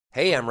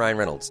Hey, I'm Ryan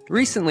Reynolds.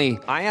 Recently,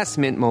 I asked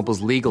Mint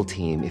Mobile's legal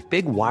team if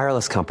big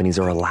wireless companies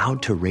are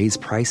allowed to raise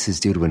prices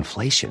due to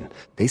inflation.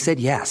 They said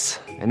yes.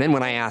 And then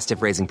when I asked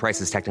if raising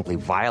prices technically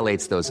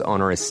violates those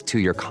onerous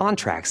two-year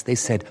contracts, they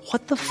said,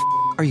 "What the f***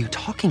 are you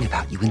talking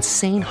about, you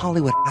insane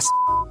Hollywood ass?"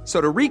 So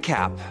to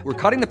recap, we're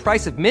cutting the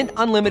price of Mint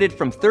Unlimited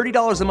from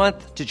 $30 a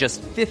month to just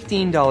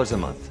 $15 a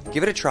month.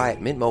 Give it a try at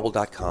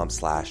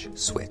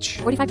mintmobile.com/switch.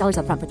 $45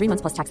 up front for 3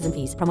 months plus taxes and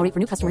fees. Promo rate for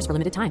new customers for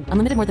limited time.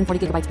 Unlimited more than 40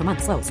 gigabytes per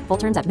month. Slows full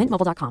terms at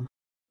mintmobile.com.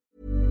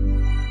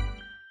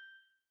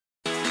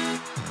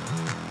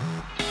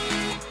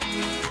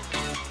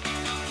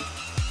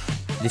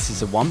 This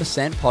is a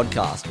 1%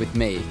 podcast with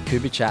me,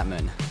 Cooper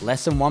Chapman.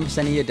 Less than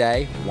 1% of your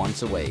day,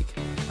 once a week.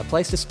 A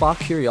place to spark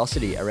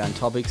curiosity around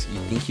topics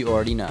you think you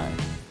already know.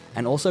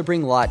 And also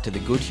bring light to the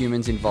good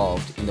humans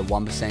involved in the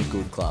 1%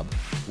 Good Club.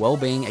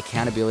 Wellbeing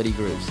accountability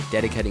groups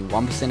dedicating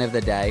 1% of their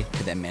day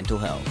to their mental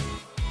health.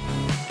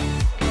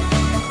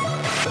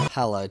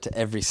 Hello to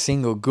every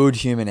single good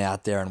human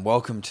out there and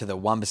welcome to the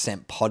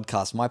 1%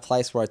 podcast, my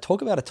place where I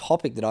talk about a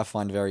topic that I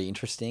find very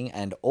interesting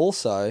and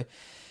also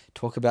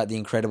talk about the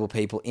incredible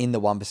people in the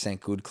 1%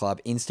 Good Club,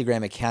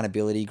 Instagram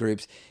accountability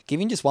groups,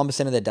 giving just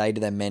 1% of their day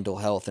to their mental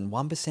health. And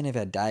 1% of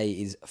our day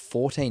is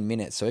 14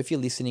 minutes. So if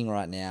you're listening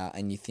right now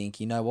and you think,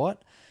 you know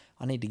what,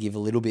 I need to give a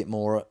little bit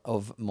more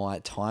of my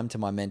time to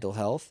my mental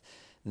health,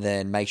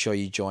 then make sure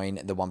you join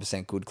the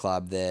 1% Good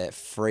Club. They're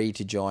free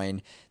to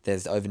join.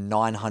 There's over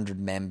 900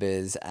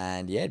 members,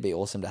 and yeah, it'd be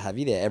awesome to have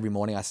you there. Every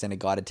morning I send a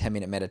guided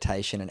 10-minute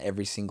meditation, and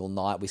every single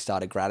night we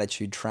start a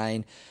gratitude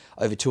train.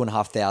 Over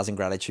 2,500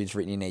 gratitudes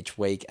written in each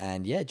week,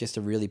 and yeah, just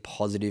a really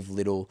positive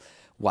little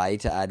way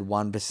to add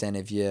 1%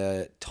 of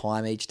your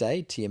time each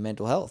day to your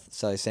mental health.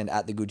 So send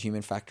at The Good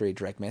Human Factory a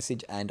direct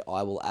message, and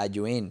I will add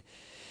you in.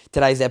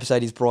 Today's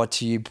episode is brought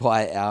to you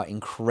by our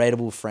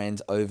incredible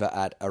friends over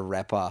at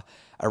Arepa.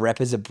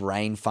 Arepa is a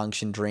brain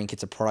function drink.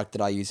 It's a product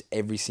that I use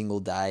every single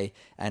day,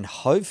 and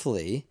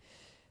hopefully,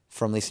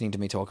 from listening to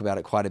me talk about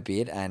it quite a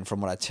bit and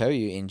from what I tell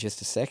you in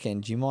just a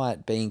second, you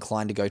might be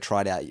inclined to go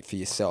try it out for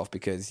yourself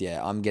because,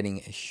 yeah, I'm getting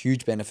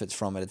huge benefits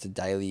from it. It's a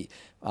daily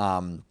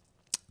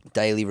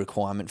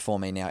requirement for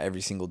me now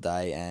every single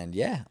day, and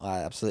yeah, I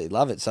absolutely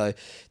love it. So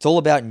it's all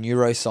about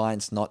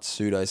neuroscience, not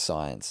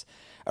pseudoscience.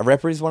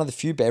 Arepa is one of the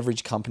few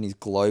beverage companies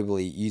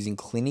globally using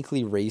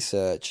clinical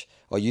research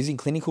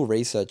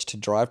to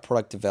drive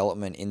product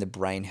development in the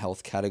brain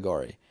health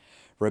category.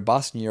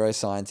 Robust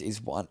neuroscience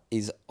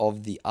is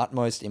of the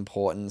utmost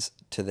importance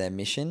to their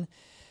mission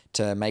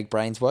to make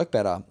brains work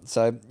better.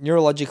 So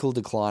neurological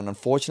decline,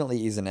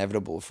 unfortunately, is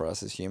inevitable for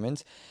us as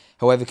humans.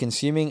 However,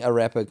 consuming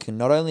Arepa can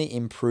not only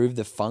improve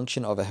the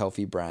function of a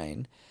healthy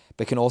brain,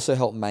 but can also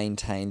help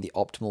maintain the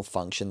optimal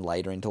function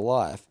later into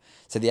life.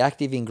 So the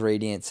active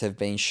ingredients have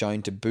been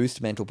shown to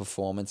boost mental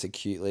performance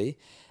acutely,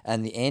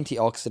 and the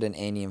antioxidant,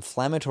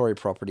 anti-inflammatory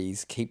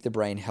properties keep the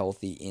brain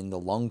healthy in the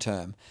long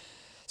term.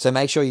 So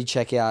make sure you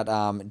check out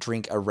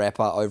Drink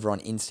Arepa over on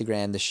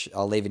Instagram.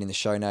 I'll leave it in the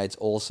show notes.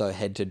 Also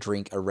head to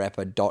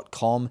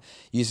drinkarepa.com.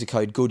 Use the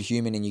code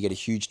GOODHUMAN and you get a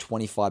huge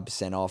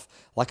 25% off.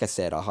 Like I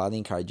said, I highly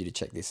encourage you to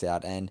check this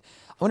out. And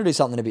I want to do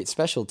something a bit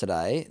special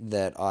today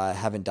that I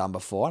haven't done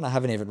before, and I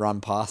haven't even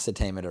run past the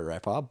team at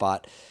Arepa,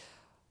 but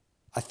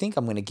I think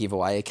I'm going to give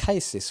away a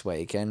case this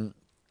week. And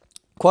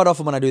quite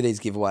often when I do these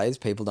giveaways,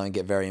 people don't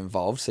get very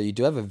involved, so you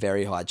do have a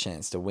very high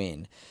chance to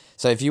win.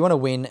 So if you want to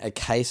win a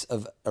case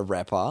of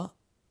Arepa,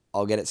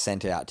 I'll get it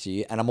sent out to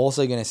you. And I'm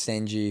also going to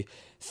send you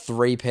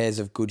 3 pairs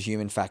of Good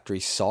Human Factory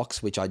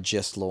socks, which I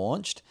just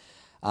launched.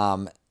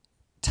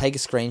 Take a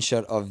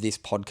screenshot of this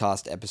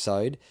podcast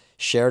episode,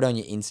 share it on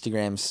your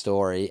Instagram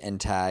story, and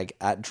tag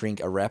at Drink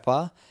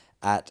Arepa,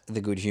 at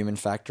The Good Human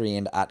Factory,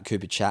 and at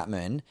Cooper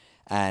Chapman.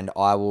 And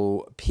I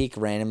will pick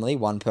randomly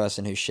one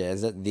person who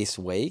shares it this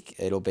week.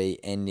 It'll be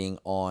ending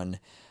on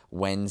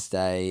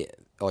Wednesday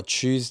or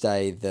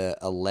Tuesday, the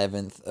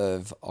 11th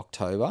of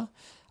October.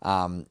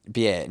 But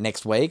yeah,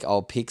 next week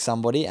I'll pick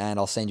somebody and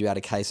I'll send you out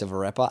a case of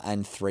Arepa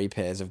and 3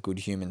 pairs of Good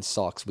Human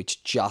socks,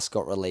 which just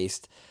got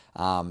released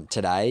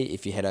today.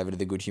 If you head over to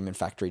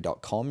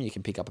thegoodhumanfactory.com, you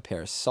can pick up a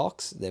pair of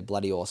socks. They're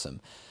bloody awesome.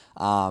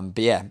 But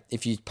yeah,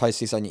 if you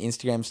post this on your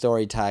Instagram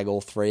story, tag all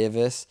 3 of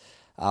us,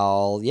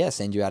 I'll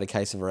send you out a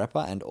case of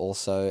Arepa and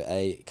also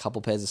a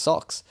couple pairs of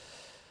socks.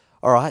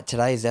 All right,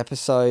 today's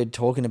episode,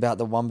 talking about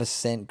the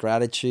 1%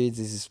 gratitudes.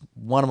 This is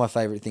one of my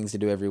favorite things to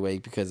do every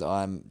week because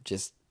I'm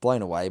just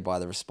blown away by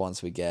the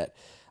response we get.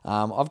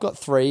 I've got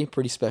 3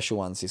 pretty special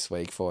ones this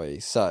week for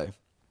you. So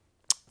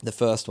the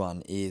first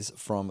one is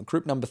from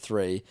group number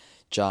 3,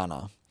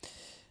 Jana.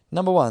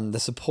 Number 1, the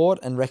support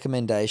and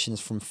recommendations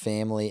from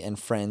family and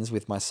friends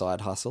with my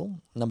side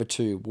hustle. Number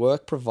 2,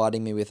 work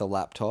providing me with a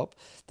laptop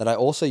that I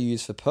also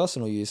use for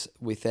personal use.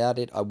 Without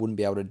it, I wouldn't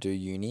be able to do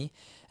uni.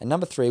 And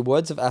number 3,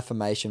 words of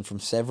affirmation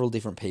from several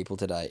different people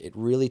today. It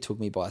really took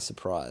me by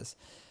surprise.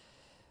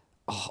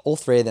 All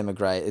 3 of them are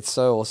great. It's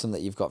so awesome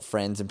that you've got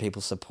friends and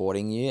people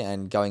supporting you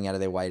and going out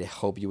of their way to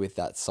help you with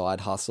that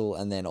side hustle,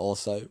 and then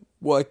also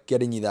work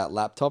getting you that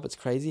laptop. It's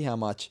crazy how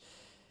much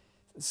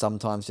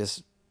sometimes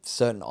just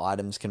certain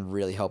items can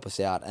really help us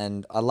out.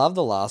 And I love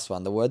the last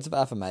one, the words of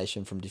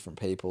affirmation from different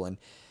people. And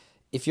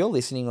if you're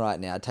listening right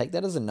now, take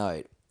that as a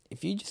note.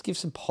 If you just give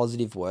some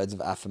positive words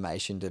of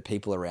affirmation to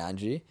people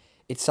around you,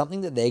 it's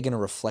something that they're going to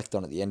reflect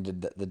on at the end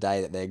of the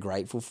day that they're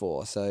grateful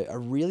for. So a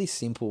really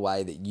simple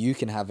way that you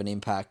can have an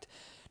impact,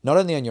 not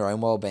only on your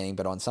own well-being,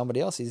 but on somebody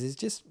else's, is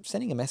just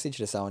sending a message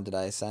to someone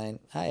today saying,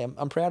 hey,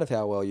 I'm proud of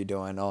how well you're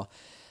doing, or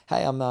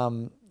hey,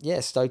 I'm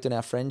stoked on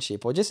our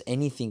friendship, or just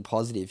anything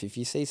positive. If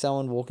you see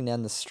someone walking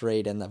down the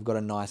street and they've got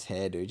a nice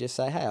hairdo, just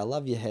say, hey, I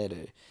love your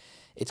hairdo.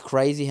 It's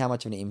crazy how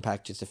much of an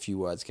impact just a few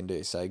words can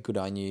do. So good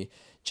on you,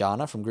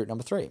 Jana, from group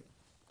number 3.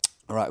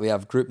 All right, we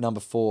have group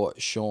number 4,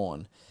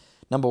 Sean.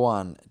 Number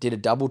 1, did a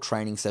double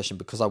training session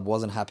because I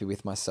wasn't happy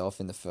with myself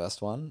in the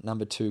first one.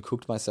 Number 2,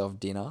 cooked myself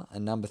dinner.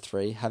 And number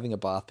 3, having a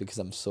bath because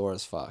I'm sore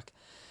as fuck.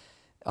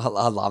 I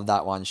love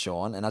that one,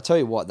 Sean. And I tell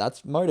you what,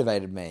 that's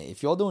motivated me.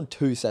 If you're doing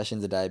 2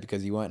 sessions a day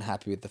because you weren't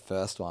happy with the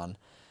first one,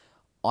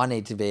 I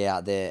need to be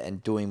out there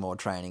and doing more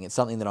training. It's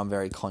something that I'm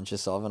very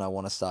conscious of, and I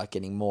want to start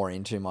getting more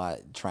into my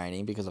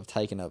training because I've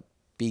taken a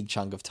big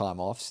chunk of time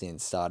off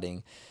since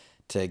starting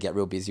to get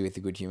real busy with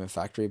the Good Human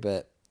Factory.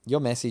 But your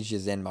message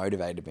just then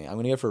motivated me. I'm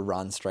going to go for a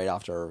run straight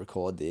after I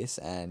record this,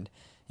 and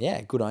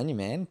yeah, good on you,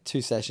 man.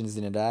 2 sessions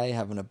in a day,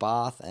 having a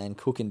bath and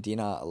cooking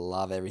dinner. I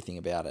love everything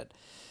about it.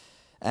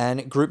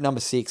 And group number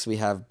 6, we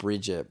have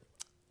Bridget.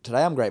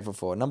 Today I'm grateful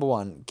for, number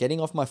 1,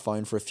 getting off my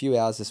phone for a few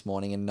hours this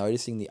morning and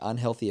noticing the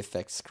unhealthy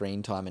effects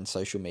screen time and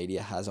social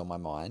media has on my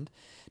mind.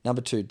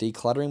 Number 2,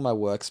 decluttering my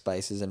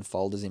workspaces and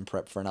folders in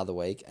prep for another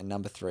week. And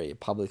number 3,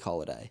 public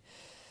holiday.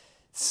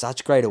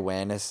 Such great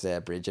awareness there,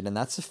 Bridget, and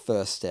that's the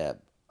first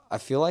step. I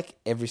feel like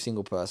every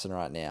single person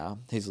right now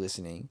who's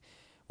listening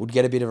would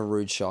get a bit of a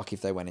rude shock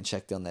if they went and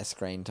checked on their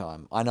screen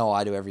time. I know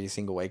I do every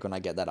single week when I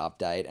get that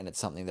update, and it's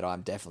something that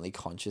I'm definitely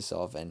conscious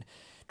of and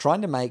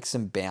trying to make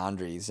some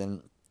boundaries.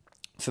 And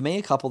for me,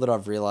 a couple that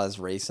I've realized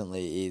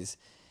recently is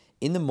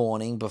in the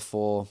morning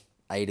before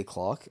 8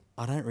 o'clock,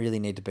 I don't really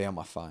need to be on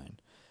my phone.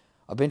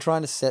 I've been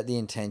trying to set the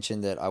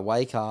intention that I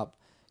wake up,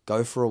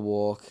 go for a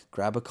walk,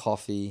 grab a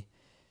coffee,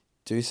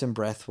 do some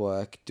breath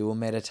work, do a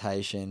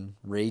meditation,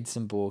 read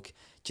some book,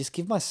 just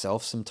give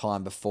myself some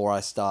time before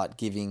I start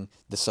giving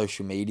the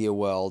social media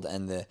world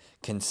and the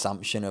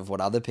consumption of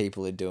what other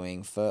people are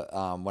doing for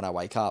when I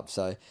wake up.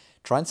 So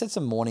try and set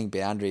some morning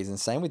boundaries, and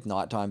same with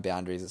nighttime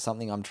boundaries. It's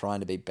something I'm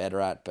trying to be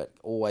better at, but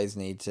always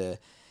need to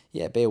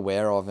be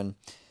aware of. And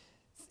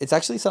it's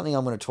actually something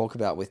I'm going to talk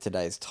about with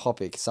today's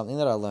topic, something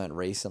that I learned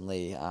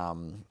recently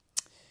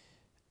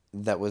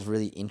that was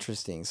really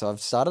interesting. So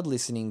I've started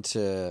listening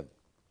to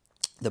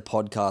the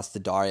podcast, The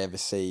Diary of a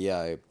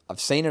CEO.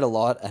 I've seen it a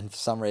lot, and for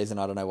some reason,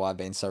 I don't know why I've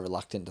been so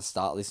reluctant to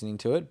start listening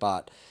to it,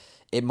 but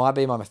it might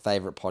be my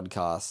favorite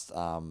podcast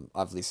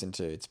I've listened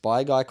to. It's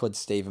by a guy called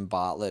Stephen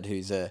Bartlett,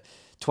 who's a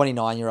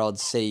 29-year-old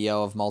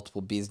CEO of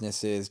multiple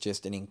businesses,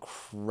 just an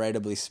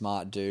incredibly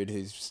smart dude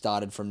who's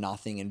started from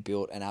nothing and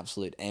built an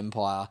absolute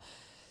empire.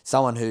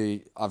 Someone who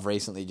I've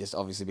recently just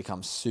obviously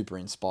become super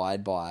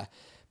inspired by,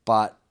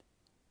 but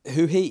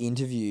who he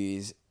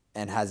interviews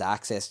and has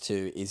access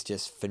to is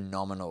just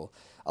phenomenal.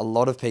 A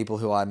lot of people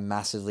who I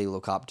massively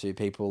look up to,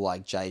 people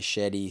like Jay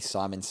Shetty,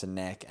 Simon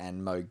Sinek,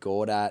 and Mo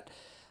Gawdat.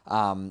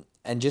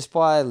 And just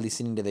by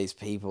listening to these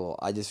people,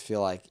 I just feel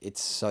like it's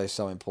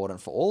so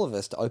important for all of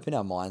us to open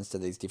our minds to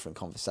these different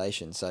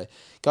conversations. So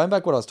going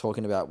back what I was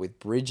talking about with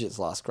Bridget's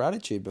last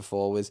gratitude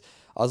before was,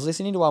 I was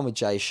listening to one with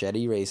Jay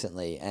Shetty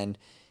recently, and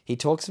he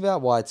talks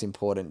about why it's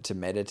important to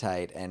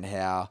meditate and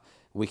how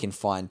we can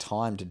find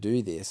time to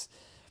do this.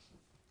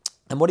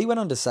 And what he went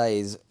on to say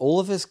is all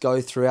of us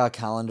go through our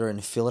calendar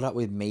and fill it up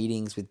with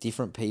meetings with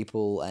different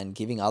people and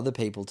giving other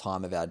people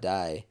time of our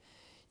day.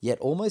 Yet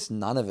almost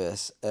none of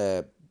us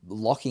are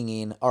locking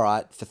in, all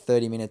right, for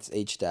 30 minutes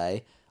each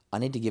day, I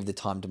need to give the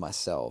time to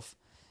myself.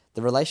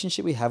 The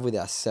relationship we have with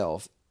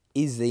ourselves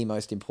is the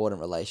most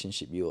important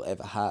relationship you will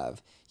ever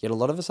have. Yet a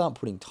lot of us aren't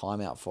putting time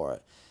out for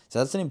it. So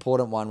that's an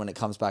important one when it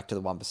comes back to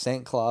the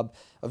 1% club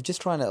of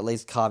just trying to at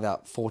least carve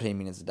out 14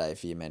 minutes a day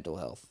for your mental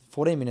health,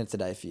 14 minutes a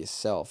day for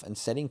yourself, and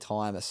setting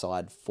time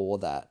aside for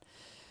that.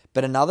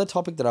 But another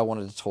topic that I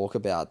wanted to talk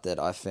about that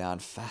I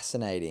found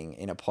fascinating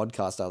in a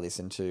podcast I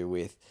listened to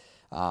with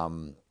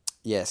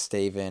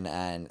Stephen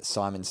and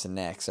Simon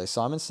Sinek. So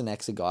Simon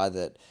Sinek's a guy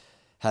that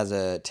has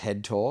a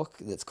TED Talk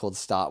that's called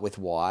Start With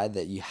Why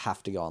that you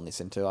have to go and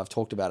listen to. I've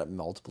talked about it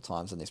multiple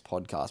times on this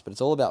podcast, but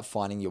it's all about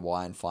finding your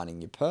why and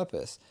finding your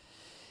purpose.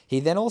 He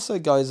then also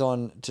goes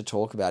on to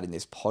talk about in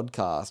this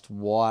podcast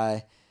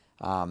why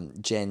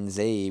Gen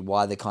Z,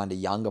 why the kind of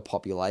younger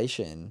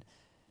population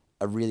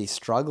are really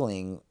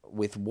struggling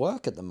with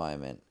work at the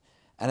moment.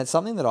 And it's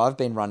something that I've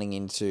been running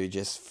into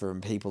just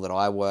from people that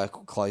I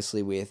work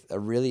closely with,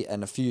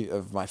 and a few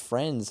of my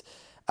friends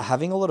are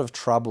having a lot of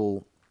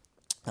trouble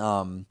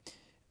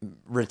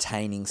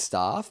retaining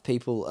staff.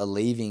 People are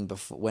leaving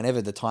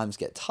whenever the times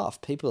get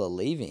tough, people are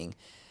leaving.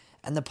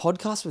 And the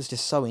podcast was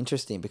just so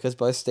interesting because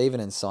both Stephen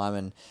and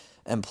Simon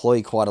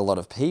employ quite a lot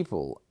of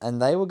people,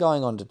 and they were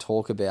going on to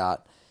talk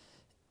about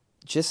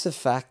just the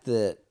fact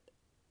that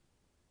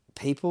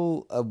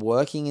people are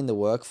working in the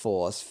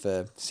workforce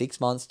for 6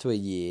 months to a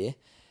year,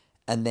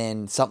 and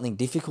then something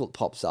difficult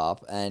pops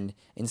up, and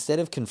instead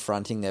of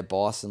confronting their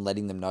boss and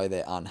letting them know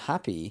they're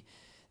unhappy,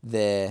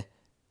 they're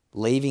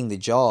leaving the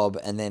job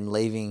and then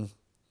leaving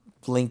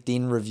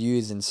LinkedIn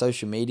reviews and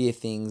social media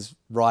things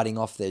writing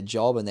off their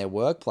job and their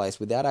workplace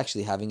without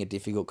actually having a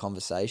difficult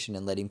conversation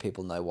and letting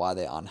people know why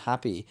they're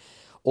unhappy,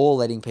 or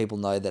letting people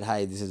know that,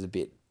 hey, this is a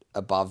bit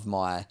above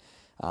my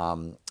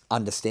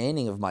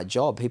understanding of my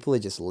job. People are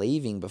just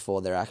leaving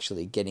before they're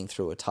actually getting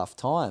through a tough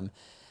time.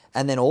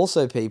 And then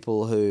also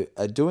people who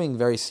are doing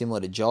very similar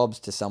to jobs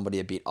to somebody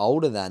a bit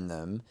older than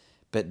them,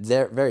 but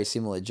they're very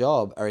similar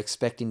job, are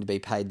expecting to be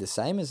paid the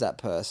same as that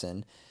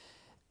person.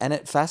 And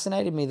it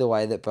fascinated me the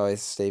way that both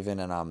Stephen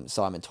and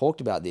Simon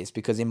talked about this,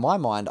 because in my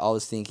mind, I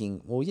was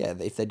thinking, well, yeah,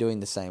 if they're doing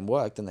the same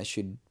work, then they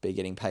should be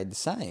getting paid the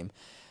same.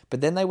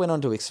 But then they went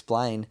on to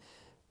explain,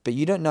 but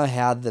you don't know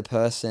how the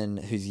person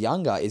who's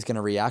younger is going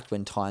to react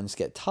when times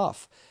get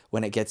tough.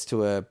 When it gets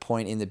to a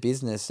point in the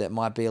business that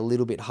might be a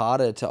little bit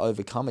harder to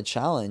overcome a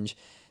challenge,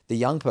 the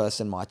young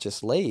person might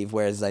just leave,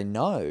 whereas they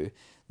know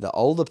the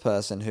older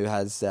person who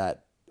has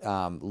that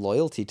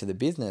loyalty to the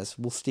business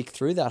will stick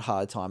through that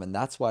hard time, and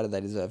that's why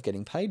they deserve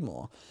getting paid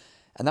more.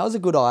 And that was a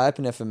good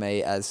eye-opener for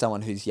me as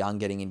someone who's young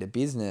getting into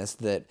business,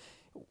 that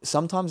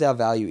sometimes our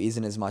value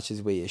isn't as much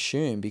as we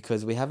assume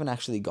because we haven't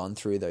actually gone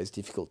through those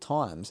difficult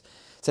times.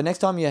 So next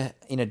time you're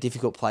in a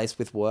difficult place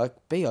with work,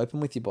 be open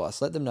with your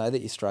boss. Let them know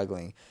that you're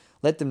struggling.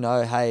 Let them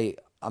know, hey,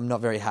 I'm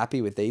not very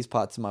happy with these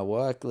parts of my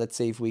work. Let's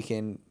see if we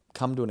can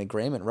come to an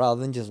agreement,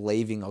 rather than just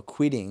leaving or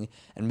quitting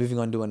and moving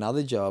on to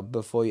another job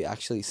before you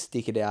actually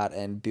stick it out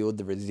and build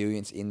the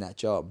resilience in that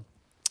job.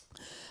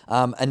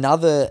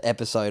 Another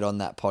episode on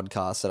that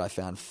podcast that I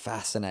found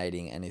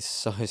fascinating and is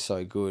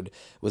so good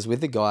was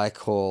with a guy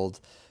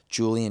called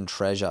Julian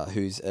Treasure,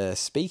 who's a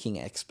speaking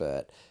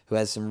expert who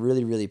has some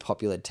really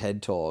popular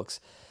TED Talks.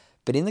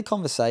 But in the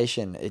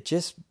conversation, it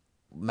just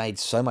made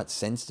so much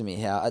sense to me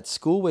how at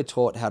school we're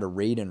taught how to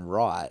read and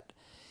write,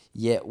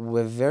 yet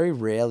we're very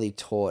rarely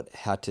taught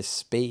how to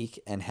speak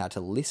and how to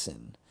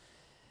listen.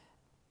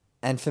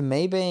 And for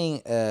me,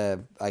 being a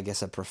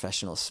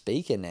professional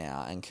speaker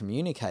now and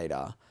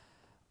communicator,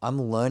 I'm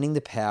learning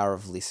the power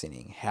of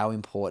listening, how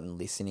important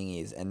listening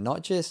is, and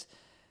not just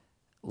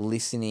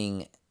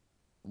listening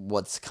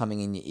what's coming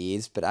in your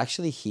ears, but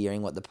actually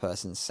hearing what the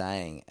person's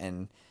saying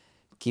and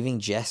giving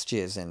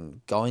gestures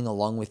and going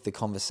along with the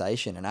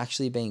conversation and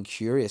actually being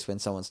curious when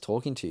someone's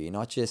talking to you,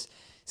 not just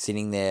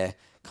sitting there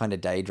kind of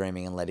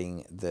daydreaming and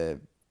letting the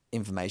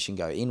information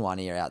go in one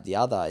ear out the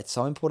other. It's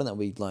so important that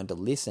we learn to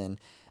listen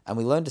and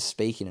we learn to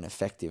speak in an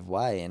effective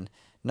way. And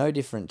no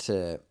different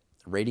to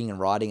reading and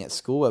writing at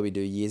school where we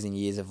do years and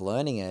years of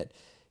learning it,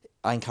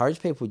 I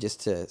encourage people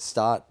just to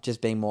start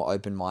just being more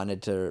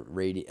open-minded to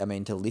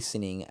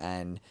listening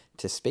and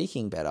to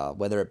speaking better,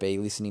 whether it be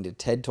listening to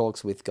TED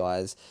Talks with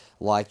guys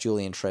like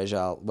Julian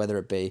Treasure, whether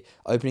it be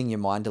opening your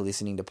mind to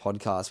listening to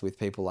podcasts with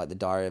people like the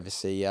Diary of a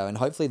CEO, and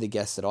hopefully the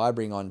guests that I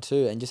bring on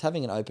too, and just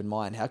having an open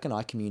mind. How can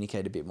I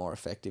communicate a bit more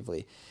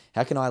effectively?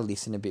 How can I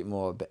listen a bit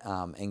more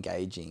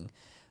engaging?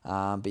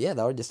 But yeah,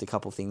 they were just a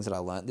couple of things that I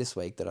learned this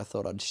week that I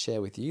thought I'd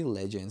share with you,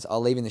 legends. I'll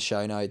leave in the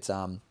show notes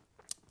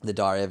the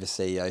Diary of a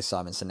CEO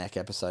Simon Sinek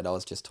episode I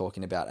was just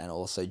talking about, and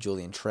also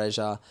Julian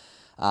Treasure,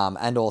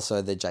 and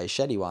also the Jay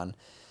Shetty one.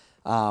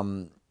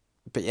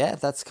 But yeah,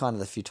 that's kind of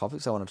the few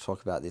topics I want to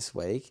talk about this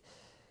week.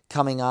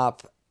 Coming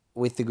up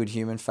with the Good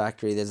Human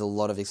Factory, there's a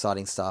lot of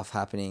exciting stuff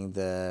happening.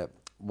 The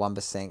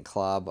 1%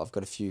 Club, I've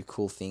got a few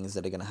cool things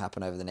that are going to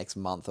happen over the next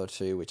month or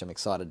two, which I'm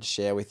excited to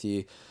share with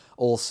you.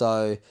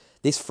 Also,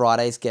 this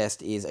Friday's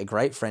guest is a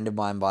great friend of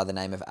mine by the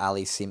name of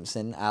Ali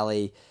Simpson.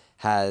 Ali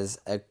has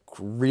a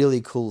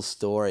really cool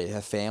story.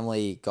 Her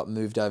family got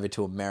moved over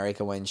to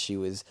America when she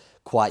was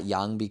quite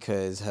young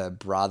because her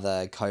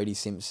brother, Cody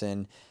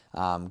Simpson,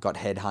 got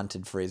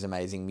headhunted for his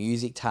amazing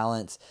music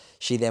talents.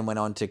 She then went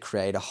on to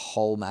create a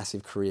whole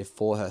massive career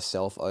for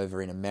herself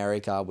over in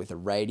America with a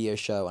radio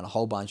show and a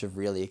whole bunch of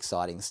really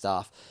exciting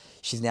stuff.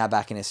 She's now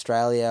back in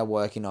Australia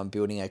working on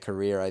building her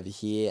career over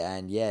here,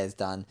 and yeah, has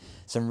done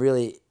some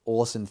really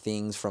awesome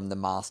things, from The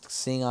Masked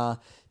Singer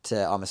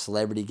to I'm a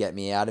Celebrity, Get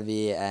Me Out of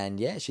Here, and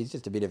yeah, she's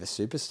just a bit of a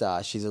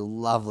superstar. She's a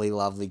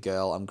lovely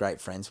girl. I'm great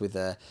friends with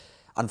her.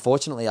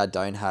 Unfortunately, I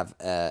don't have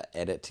an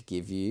edit to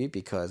give you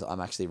because I'm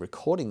actually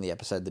recording the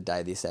episode the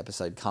day this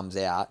episode comes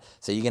out,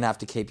 so you're going to have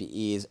to keep your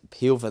ears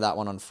peeled for that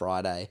one on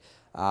Friday.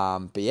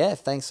 But yeah,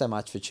 thanks so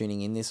much for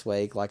tuning in this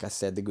week. Like I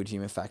said, the Good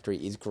Human Factory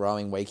is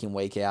growing week in,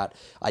 week out.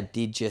 I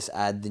did just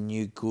add the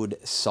new good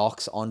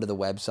socks onto the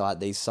website.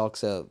 These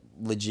socks are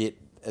legit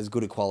as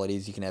good a quality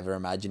as you can ever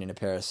imagine in a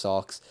pair of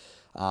socks.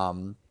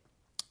 Been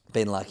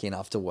lucky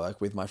enough to work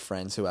with my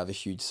friends who have a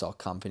huge sock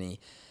company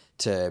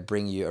to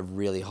bring you a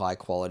really high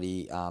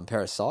quality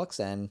pair of socks.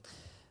 And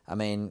I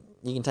mean,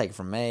 you can take it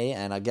from me,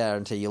 and I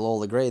guarantee you'll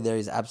all agree there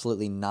is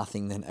absolutely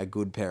nothing than a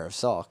good pair of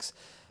socks.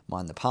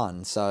 Mind the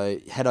pun. So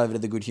head over to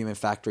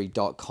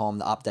thegoodhumanfactory.com.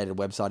 The updated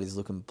website is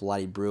looking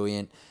bloody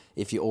brilliant.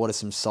 If you order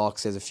some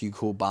socks, there's a few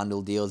cool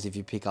bundle deals. If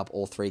you pick up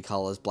all 3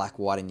 colours, black,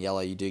 white and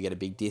yellow, you do get a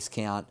big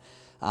discount.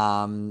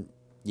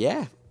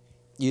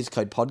 Use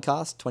code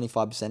podcast,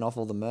 25% off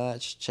all the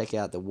merch. Check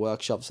out the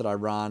workshops that I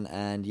run.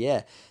 And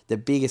the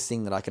biggest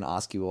thing that I can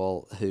ask you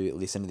all who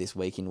listen to this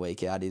week in,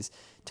 week out is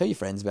tell your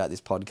friends about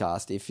this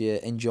podcast. If you're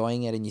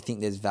enjoying it and you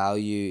think there's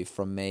value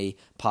from me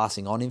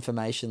passing on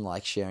information,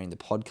 like sharing the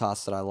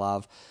podcast that I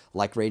love,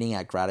 like reading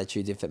out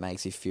gratitudes if it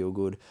makes you feel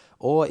good,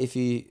 or if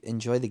you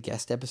enjoy the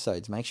guest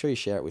episodes, make sure you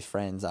share it with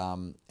friends.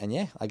 I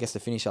guess to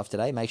finish off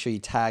today, make sure you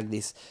tag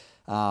this,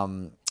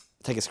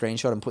 take a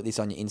screenshot and put this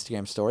on your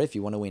Instagram story if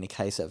you want to win a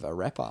case of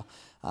Arepa.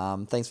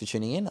 Thanks for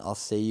tuning in. I'll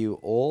see you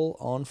all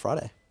on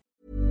Friday.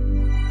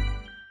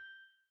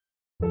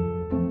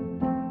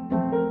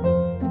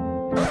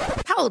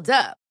 Hold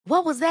up.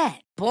 What was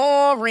that?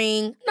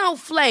 Boring. No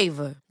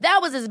flavor. That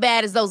was as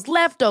bad as those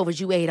leftovers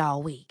you ate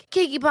all week.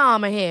 Keke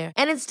Palmer here.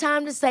 And it's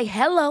time to say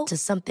hello to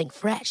something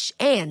fresh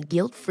and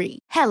guilt-free.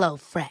 Hello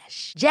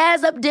Fresh.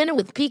 Jazz up dinner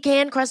with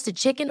pecan-crusted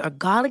chicken or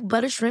garlic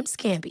butter shrimp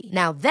scampi.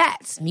 Now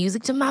that's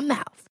music to my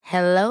mouth.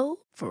 Hello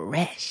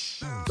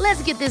Fresh.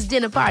 Let's get this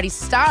dinner party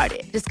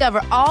started.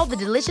 Discover all the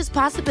delicious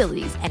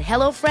possibilities at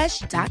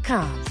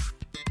HelloFresh.com.